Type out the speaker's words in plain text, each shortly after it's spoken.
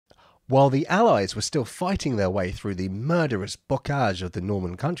While the Allies were still fighting their way through the murderous bocage of the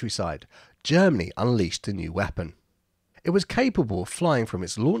Norman countryside, Germany unleashed the new weapon. It was capable of flying from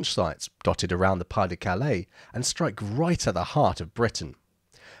its launch sites dotted around the Pas-de-Calais and strike right at the heart of Britain.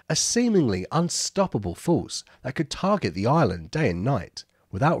 A seemingly unstoppable force that could target the island day and night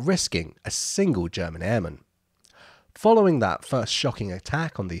without risking a single German airman. Following that first shocking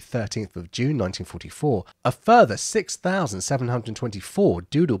attack on the 13th of June 1944, a further 6,724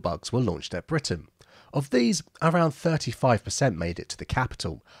 doodlebugs were launched at Britain. Of these, around 35% made it to the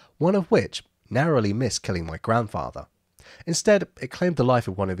capital, one of which narrowly missed killing my grandfather. Instead, it claimed the life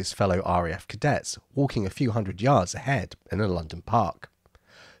of one of his fellow RAF cadets, walking a few hundred yards ahead in a London park.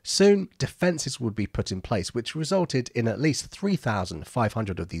 Soon, defences would be put in place, which resulted in at least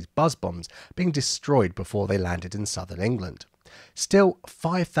 3,500 of these buzz bombs being destroyed before they landed in southern England. Still,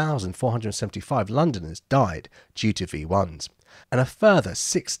 5,475 Londoners died due to V-1s, and a further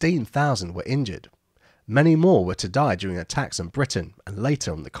 16,000 were injured. Many more were to die during attacks on Britain and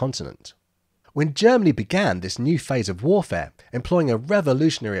later on the continent. When Germany began this new phase of warfare, employing a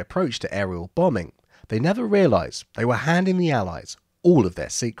revolutionary approach to aerial bombing, they never realised they were handing the Allies all of their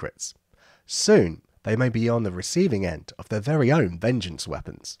secrets. Soon, they may be on the receiving end of their very own vengeance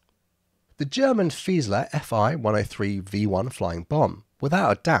weapons. The German Fiesler Fi-103 V-1 flying bomb,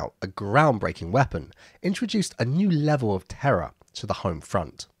 without a doubt a groundbreaking weapon, introduced a new level of terror to the home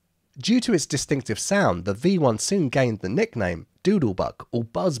front. Due to its distinctive sound, the V-1 soon gained the nickname Doodlebug or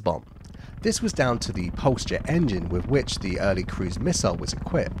Buzz Bomb. This was down to the pulse jet engine with which the early cruise missile was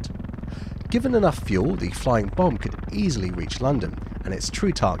equipped. Given enough fuel, the flying bomb could easily reach London and its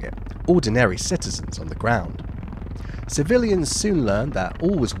true target, ordinary citizens on the ground. Civilians soon learned that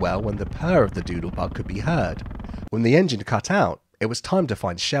all was well when the purr of the doodlebug could be heard. When the engine cut out, it was time to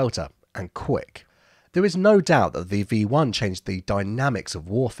find shelter, and quick. There is no doubt that the V-1 changed the dynamics of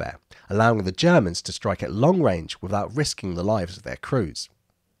warfare, allowing the Germans to strike at long range without risking the lives of their crews.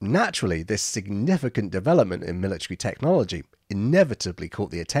 Naturally, this significant development in military technology inevitably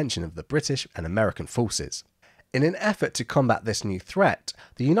caught the attention of the British and American forces. In an effort to combat this new threat,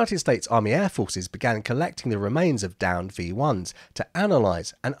 the United States Army Air Forces began collecting the remains of downed V-1s to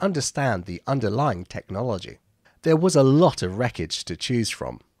analyse and understand the underlying technology. There was a lot of wreckage to choose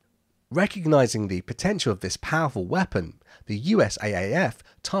from. Recognising the potential of this powerful weapon, the USAAF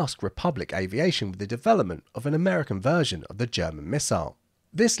tasked Republic Aviation with the development of an American version of the German missile.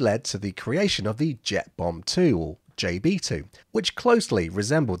 This led to the creation of the Jet Bomb 2 or JB-2, which closely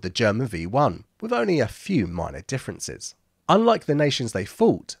resembled the German V-1, with only a few minor differences. Unlike the nations they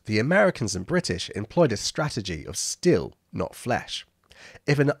fought, the Americans and British employed a strategy of steel, not flesh.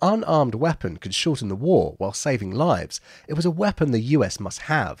 If an unarmed weapon could shorten the war while saving lives, it was a weapon the US must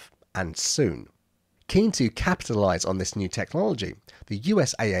have, and soon. Keen to capitalise on this new technology, the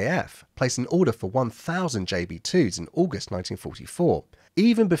USAAF placed an order for 1,000 JB-2s in August 1944,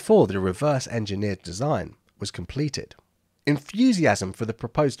 even before the reverse-engineered design was completed. Enthusiasm for the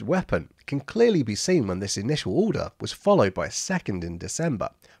proposed weapon can clearly be seen when this initial order was followed by a second in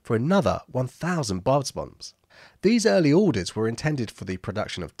December for another 1,000 buzz bombs. These early orders were intended for the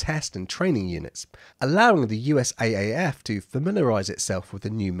production of test and training units, allowing the USAAF to familiarise itself with the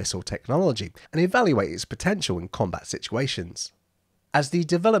new missile technology and evaluate its potential in combat situations. As the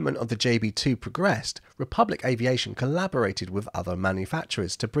development of the JB-2 progressed, Republic Aviation collaborated with other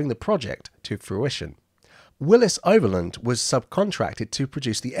manufacturers to bring the project to fruition. Willis Overland was subcontracted to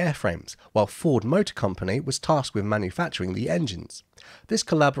produce the airframes, while Ford Motor Company was tasked with manufacturing the engines. This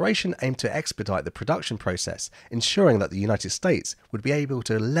collaboration aimed to expedite the production process, ensuring that the United States would be able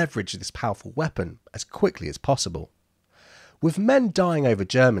to leverage this powerful weapon as quickly as possible. With men dying over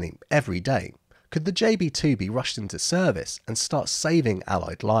Germany every day, could the JB-2 be rushed into service and start saving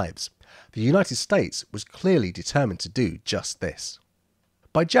Allied lives? The United States was clearly determined to do just this.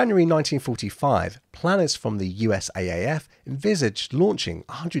 By January 1945, planners from the USAAF envisaged launching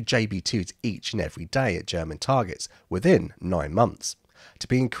 100 JB-2s each and every day at German targets within 9 months, to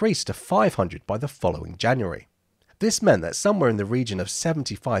be increased to 500 by the following January. This meant that somewhere in the region of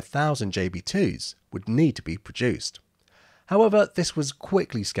 75,000 JB-2s would need to be produced. However, this was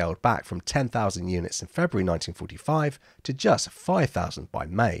quickly scaled back from 10,000 units in February 1945 to just 5,000 by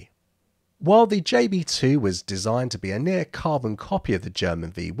May. While the JB-2 was designed to be a near carbon copy of the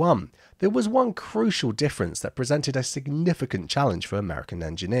German V-1, there was one crucial difference that presented a significant challenge for American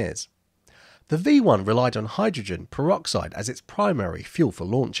engineers. The V-1 relied on hydrogen peroxide as its primary fuel for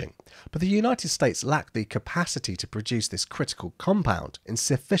launching, but the United States lacked the capacity to produce this critical compound in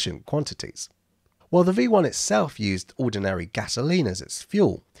sufficient quantities. While the V-1 itself used ordinary gasoline as its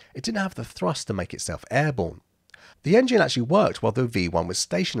fuel, it didn't have the thrust to make itself airborne. The engine actually worked while the V-1 was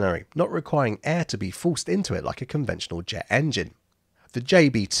stationary, not requiring air to be forced into it like a conventional jet engine. The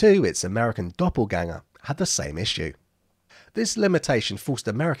JB-2, its American doppelganger, had the same issue. This limitation forced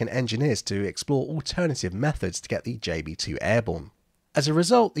American engineers to explore alternative methods to get the JB-2 airborne. As a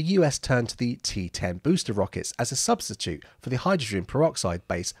result, the US turned to the T-10 booster rockets as a substitute for the hydrogen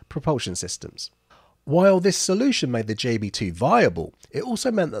peroxide-based propulsion systems. While this solution made the JB-2 viable, it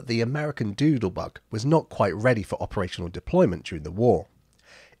also meant that the American Doodlebug was not quite ready for operational deployment during the war.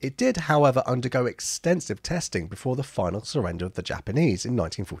 It did, however, undergo extensive testing before the final surrender of the Japanese in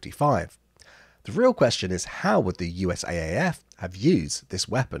 1945. The real question is, how would the USAAF have used this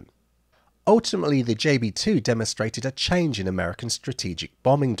weapon? Ultimately, the JB-2 demonstrated a change in American strategic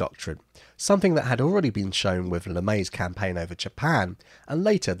bombing doctrine, something that had already been shown with LeMay's campaign over Japan and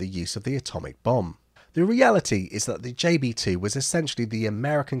later the use of the atomic bomb. The reality is that the JB-2 was essentially the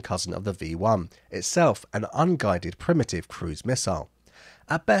American cousin of the V-1, itself an unguided primitive cruise missile.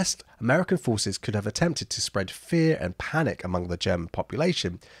 At best, American forces could have attempted to spread fear and panic among the German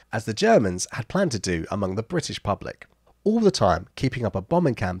population, as the Germans had planned to do among the British public, all the time keeping up a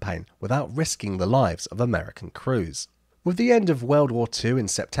bombing campaign without risking the lives of American crews. With the end of World War II in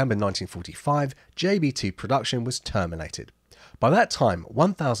September 1945, JB-2 production was terminated. By that time,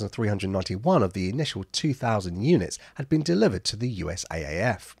 1,391 of the initial 2,000 units had been delivered to the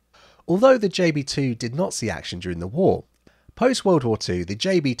USAAF. Although the JB-2 did not see action during the war, post-World War II, the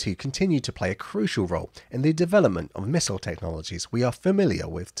JB-2 continued to play a crucial role in the development of missile technologies we are familiar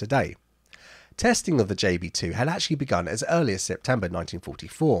with today. Testing of the JB-2 had actually begun as early as September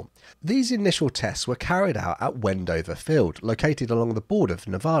 1944. These initial tests were carried out at Wendover Field, located along the border of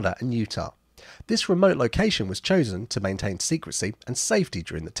Nevada and Utah. This remote location was chosen to maintain secrecy and safety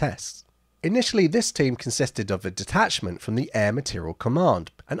during the tests. Initially, this team consisted of a detachment from the Air Material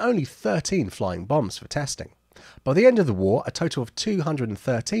Command and only 13 flying bombs for testing. By the end of the war, a total of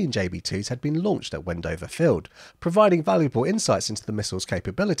 213 JB-2s had been launched at Wendover Field, providing valuable insights into the missile's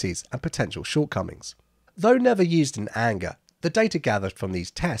capabilities and potential shortcomings. Though never used in anger, the data gathered from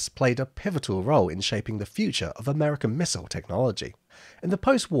these tests played a pivotal role in shaping the future of American missile technology. In the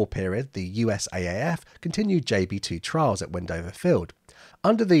post-war period, the USAAF continued JB-2 trials at Wendover Field.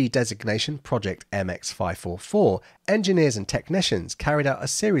 Under the designation Project MX-544, engineers and technicians carried out a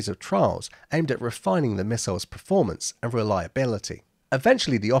series of trials aimed at refining the missile's performance and reliability.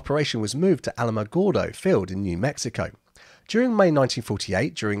 Eventually, the operation was moved to Alamogordo Field in New Mexico. During May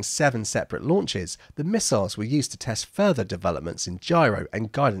 1948, during 7 separate launches, the missiles were used to test further developments in gyro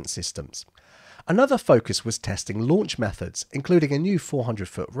and guidance systems. Another focus was testing launch methods, including a new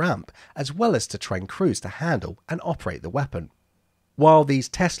 400-foot ramp, as well as to train crews to handle and operate the weapon. While these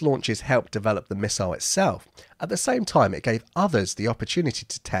test launches helped develop the missile itself, at the same time it gave others the opportunity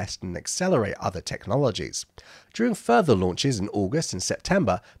to test and accelerate other technologies. During further launches in August and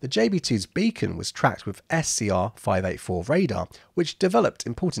September, the JB-2's beacon was tracked with SCR-584 radar, which developed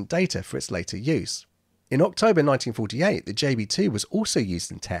important data for its later use. In October 1948, the JB-2 was also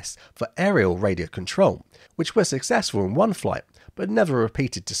used in tests for aerial radio control, which were successful in one flight, but never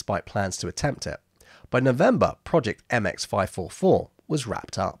repeated despite plans to attempt it. By November, Project MX-544 was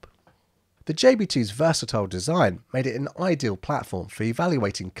wrapped up. The JB-2's versatile design made it an ideal platform for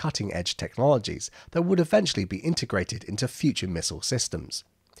evaluating cutting-edge technologies that would eventually be integrated into future missile systems.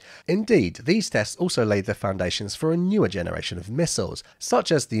 Indeed, these tests also laid the foundations for a newer generation of missiles,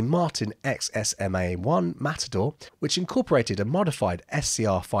 such as the Martin XSMA-1 Matador, which incorporated a modified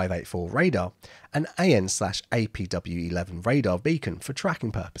SCR-584 radar, and AN/APW-11 radar beacon for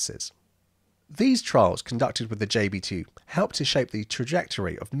tracking purposes. These trials conducted with the JB-2 helped to shape the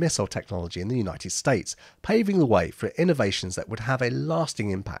trajectory of missile technology in the United States, paving the way for innovations that would have a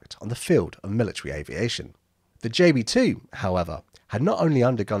lasting impact on the field of military aviation. The JB-2, however, had not only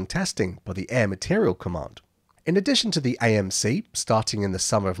undergone testing by the Air Material Command. In addition to the AMC, starting in the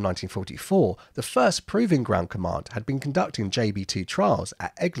summer of 1944, the first Proving Ground Command had been conducting JB-2 trials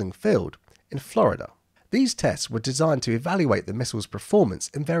at Eglin Field in Florida. These tests were designed to evaluate the missile's performance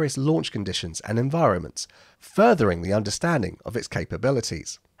in various launch conditions and environments, furthering the understanding of its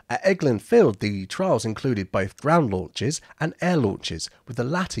capabilities. At Eglin Field, the trials included both ground launches and air launches, with the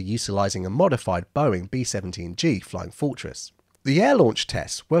latter utilising a modified Boeing B-17G Flying Fortress. The air launch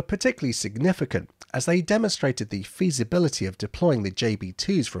tests were particularly significant as they demonstrated the feasibility of deploying the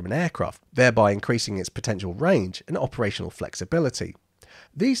JB-2s from an aircraft, thereby increasing its potential range and operational flexibility.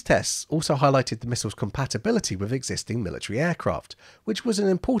 These tests also highlighted the missile's compatibility with existing military aircraft, which was an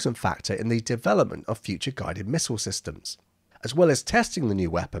important factor in the development of future guided missile systems. As well as testing the new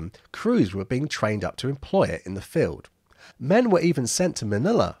weapon, crews were being trained up to employ it in the field. Men were even sent to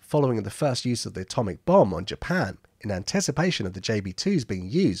Manila following the first use of the atomic bomb on Japan in anticipation of the JB-2s being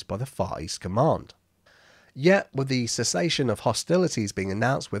used by the Far East Command. Yet, with the cessation of hostilities being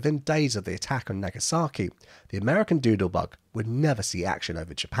announced within days of the attack on Nagasaki, the American doodlebug would never see action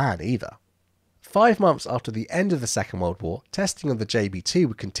over Japan either. 5 months after the end of the Second World War, testing of the JB-2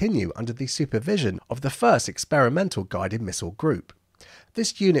 would continue under the supervision of the 1st Experimental Guided Missile Group.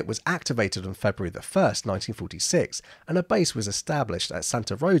 This unit was activated on February 1, 1946, and a base was established at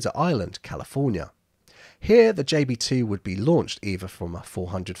Santa Rosa Island, California. Here, the JB-2 would be launched either from a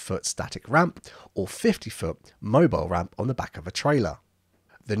 400-foot static ramp or 50-foot mobile ramp on the back of a trailer.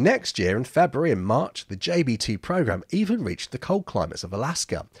 The next year, in February and March, the JB-2 program even reached the cold climates of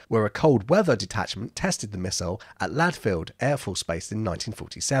Alaska, where a cold weather detachment tested the missile at Ladfield Air Force Base in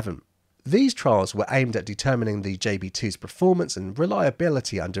 1947. These trials were aimed at determining the JB-2's performance and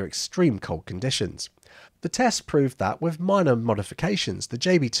reliability under extreme cold conditions. The tests proved that, with minor modifications, the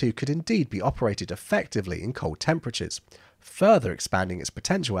JB-2 could indeed be operated effectively in cold temperatures, further expanding its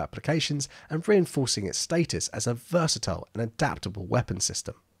potential applications and reinforcing its status as a versatile and adaptable weapon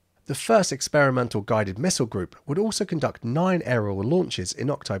system. The 1st Experimental Guided Missile Group would also conduct 9 aerial launches in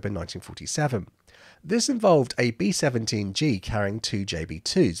October 1947. This involved a B-17G carrying 2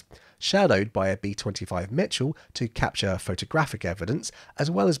 JB-2s, shadowed by a B-25 Mitchell to capture photographic evidence,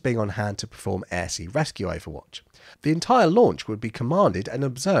 as well as being on hand to perform air-sea rescue overwatch. The entire launch would be commanded and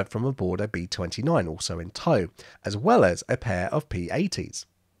observed from aboard a B-29 also in tow, as well as a pair of P-80s.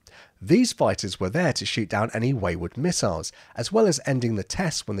 These fighters were there to shoot down any wayward missiles, as well as ending the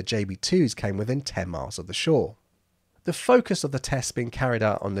tests when the JB-2s came within 10 miles of the shore. The focus of the tests being carried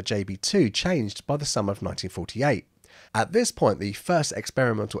out on the JB-2 changed by the summer of 1948. At this point, the 1st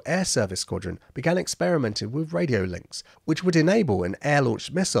Experimental Air Service Squadron began experimenting with radio links, which would enable an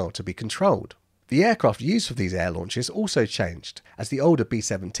air-launched missile to be controlled. The aircraft used for these air launches also changed, as the older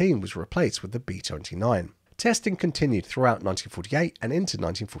B-17 was replaced with the B-29. Testing continued throughout 1948 and into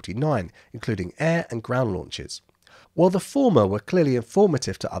 1949, including air and ground launches. While the former were clearly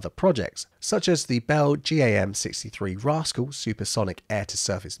informative to other projects, such as the Bell GAM-63 Rascal supersonic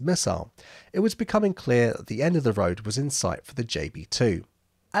air-to-surface missile, it was becoming clear that the end of the road was in sight for the JB-2.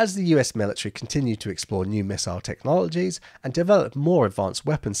 As the US military continued to explore new missile technologies and develop more advanced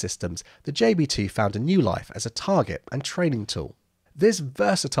weapon systems, the JB-2 found a new life as a target and training tool. This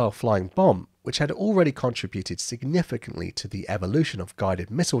versatile flying bomb, which had already contributed significantly to the evolution of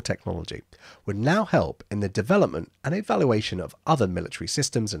guided missile technology, would now help in the development and evaluation of other military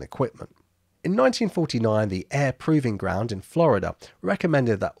systems and equipment. In 1949, the Air Proving Ground in Florida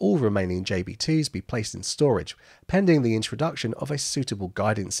recommended that all remaining JB-2s be placed in storage, pending the introduction of a suitable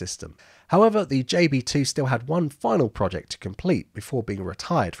guidance system. However, the JB-2 still had one final project to complete before being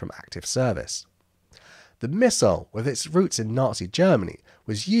retired from active service. The missile, with its roots in Nazi Germany,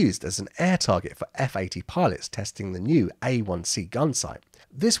 was used as an air target for F-80 pilots testing the new A-1C gun sight.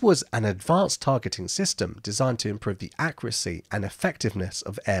 This was an advanced targeting system designed to improve the accuracy and effectiveness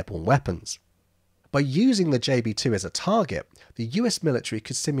of airborne weapons. By using the JB-2 as a target, the US military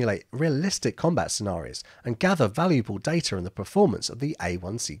could simulate realistic combat scenarios and gather valuable data on the performance of the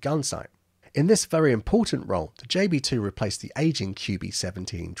A-1C gun sight. In this very important role, the JB-2 replaced the aging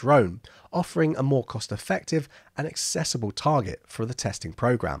QB-17 drone, offering a more cost-effective and accessible target for the testing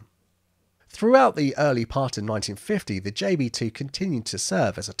program. Throughout the early part of 1950, the JB-2 continued to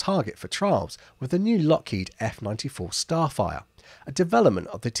serve as a target for trials with the new Lockheed F-94 Starfire, a development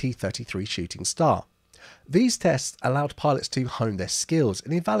of the T-33 Shooting Star. These tests allowed pilots to hone their skills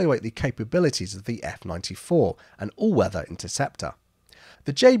and evaluate the capabilities of the F-94, an all-weather interceptor.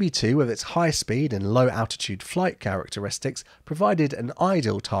 The JB-2, with its high speed and low altitude flight characteristics, provided an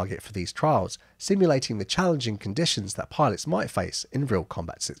ideal target for these trials, simulating the challenging conditions that pilots might face in real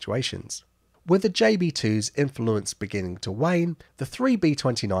combat situations. With the JB-2's influence beginning to wane, the 3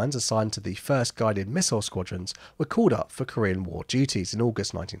 B-29s assigned to the 1st Guided Missile Squadrons were called up for Korean War duties in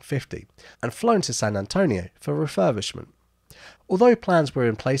August 1950 and flown to San Antonio for refurbishment. Although plans were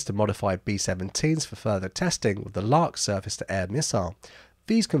in place to modify B-17s for further testing with the Lark surface-to-air missile,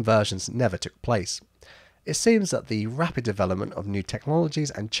 these conversions never took place. It seems that the rapid development of new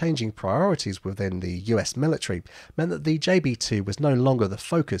technologies and changing priorities within the US military meant that the JB-2 was no longer the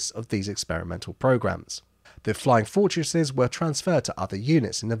focus of these experimental programs. The Flying Fortresses were transferred to other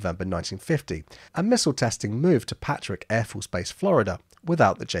units in November 1950, and missile testing moved to Patrick Air Force Base, Florida,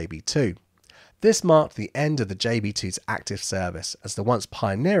 without the JB-2. This marked the end of the JB-2's active service, as the once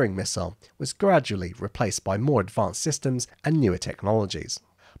pioneering missile was gradually replaced by more advanced systems and newer technologies.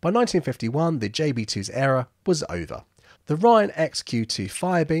 By 1951, the JB-2's era was over. The The Ryan XQ-2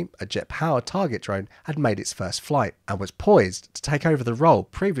 Firebeam, a jet-powered target drone, had made its first flight and was poised to take over the role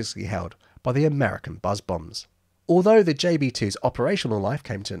previously held by the American buzz bombs. Although the JB-2's operational life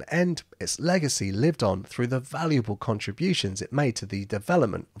came to an end, its legacy lived on through the valuable contributions it made to the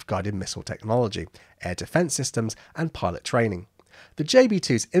development of guided missile technology, air defense systems, and pilot training. The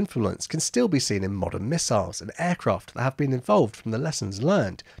JB-2's influence can still be seen in modern missiles and aircraft that have been evolved from the lessons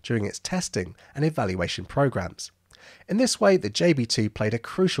learned during its testing and evaluation programs. In this way, the JB-2 played a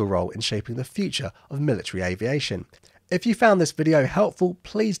crucial role in shaping the future of military aviation. If you found this video helpful,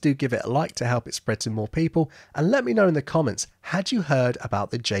 please do give it a like to help it spread to more people, and let me know in the comments, had you heard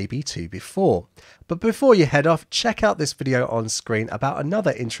about the JB-2 before? But before you head off, check out this video on screen about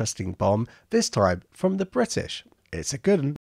another interesting bomb, this time from the British. It's a good one.